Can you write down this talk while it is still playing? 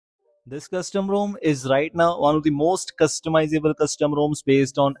This custom ROM is right now one of the most customizable custom ROMs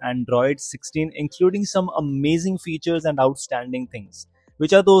based on Android 16, including some amazing features and outstanding things.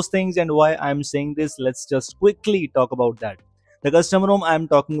 Which are those things and why I'm saying this? Let's just quickly talk about that. The custom ROM I'm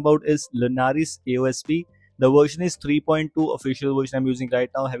talking about is Lunaris AOSP. The version is 3.2 official version I'm using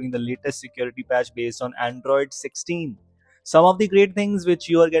right now, having the latest security patch based on Android 16. Some of the great things which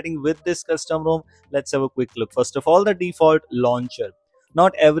you are getting with this custom ROM, let's have a quick look. First of all, the default launcher.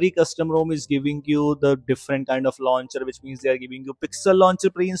 Not every custom ROM is giving you the different kind of launcher, which means they are giving you pixel launcher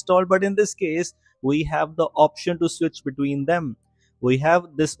pre-installed, but in this case we have the option to switch between them. We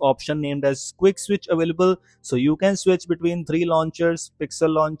have this option named as quick switch available, so you can switch between three launchers: pixel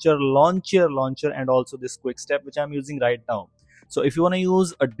launcher, and also this quick step which I'm using right now. So if you want to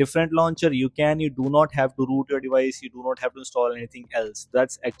use a different launcher, you can. You do not have to root your device, you do not have to install anything else.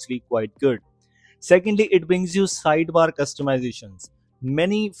 That's actually quite good. Secondly, it brings you sidebar customizations.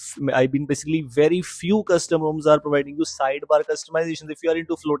 Basically very few custom ROMs are providing you sidebar customizations. If you are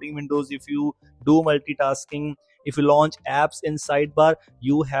into floating windows, if you do multitasking, if you launch apps in sidebar,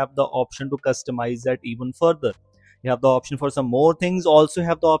 you have the option to customize that even further. You have the option for some more things. Also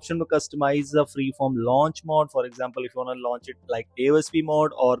have the option to customize the freeform launch mode. For example, if you want to launch it like AOSP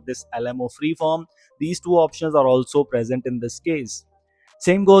mode or this LMO freeform, these two options are also present in this case.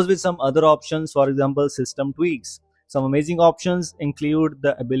 Same goes with some other options, for example, system tweaks. Some amazing options include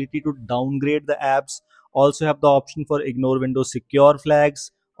the ability to downgrade the apps, also have the option for ignore Windows secure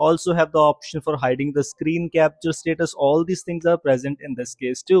flags, also have the option for hiding the screen capture status. All these things are present in this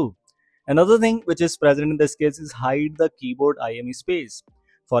case too. Another thing which is present in this case is hide the keyboard IME space.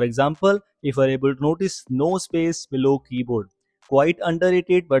 For example, if you are able to notice no space below keyboard, quite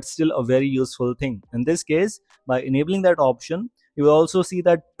underrated but still a very useful thing. In this case, by enabling that option, you will also see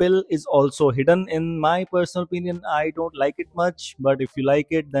that pill is also hidden. In my personal opinion, I don't like it much, but if you like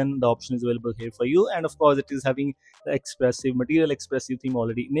it, then the option is available here for you. And of course, it is having the material expressive theme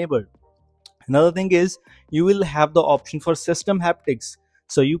already enabled. Another thing is you will have the option for system haptics.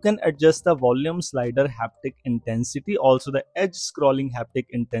 So you can adjust the volume slider haptic intensity, also the edge scrolling haptic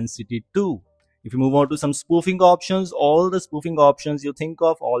intensity too. If you move on to some spoofing options, all the spoofing options you think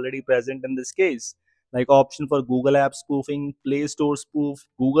of already present in this case, like option for Google App spoofing, Play Store spoof,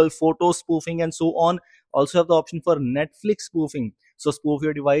 Google Photo spoofing, and so on. Also have the option for Netflix spoofing. So spoof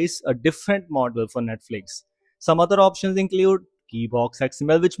your device, a different model for Netflix. Some other options include Keybox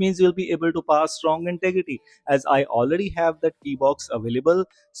XML, which means you'll be able to pass strong integrity, as I already have that keybox available.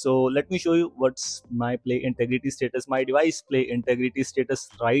 So let me show you what's my play integrity status, my device play integrity status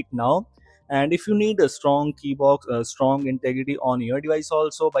right now. And if you need a strong keybox, strong integrity on your device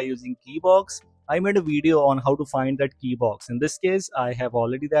also by using Keybox, I made a video on how to find that key box. In this case, I have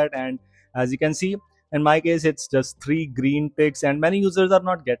already that, and as you can see, in my case, it's just 3 green ticks, and many users are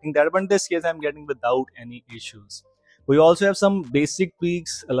not getting that, but in this case, I'm getting without any issues. We also have some basic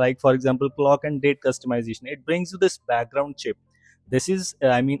tweaks, like for example, clock and date customization. It brings you this background chip. This is,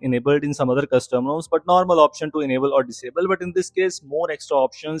 enabled in some other custom ROMs, but normal option to enable or disable. But in this case, more extra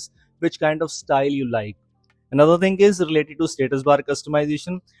options, which kind of style you like. Another thing is related to status bar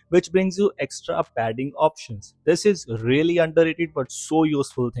customization, which brings you extra padding options. This is really underrated but so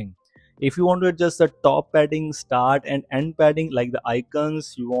useful thing. If you want to adjust the top padding, start and end padding, like the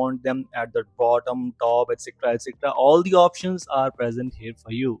icons, you want them at the bottom, top, etc, etc, all the options are present here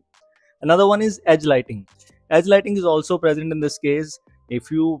for you. Another one is edge lighting. Edge lighting is also present in this case.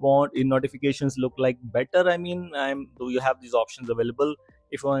 If you want your notifications look like better, you have these options available.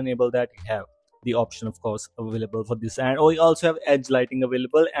 If you want to enable that, you have the option of course available for this, and we also have edge lighting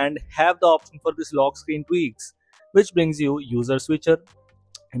available and have the option for this lock screen tweaks, which brings you user switcher.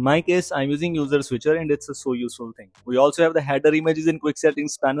 In my case, I'm using user switcher and it's a so useful thing. We also have the header images in quick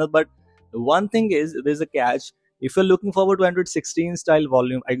settings panel, but the one thing is there's a catch. If you're looking forward to Android 16 style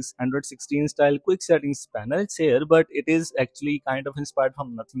volume, Android 16 style quick settings panel, it's here, but it is actually kind of inspired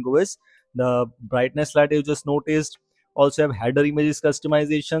from Nothing OS. The brightness slider you just noticed. Also have header images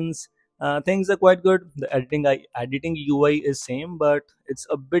customizations. Things are quite good. The editing UI is same, but it's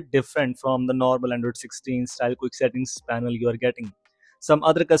a bit different from the normal Android 16 style quick settings panel you are getting. Some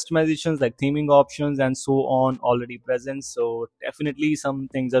other customizations like theming options and so on already present, so definitely some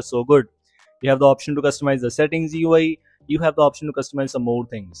things are so good. You have the option to customize the settings UI. You have the option to customize some more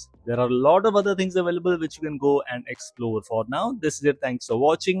things. There are a lot of other things available which you can go and explore. For now, this is it. Thanks for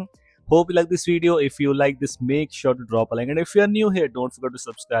watching. Hope you like this video. If you like this, make sure to drop a like, and if you are new here, don't forget to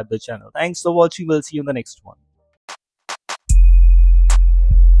subscribe the channel. Thanks for watching. We'll see you in the next one.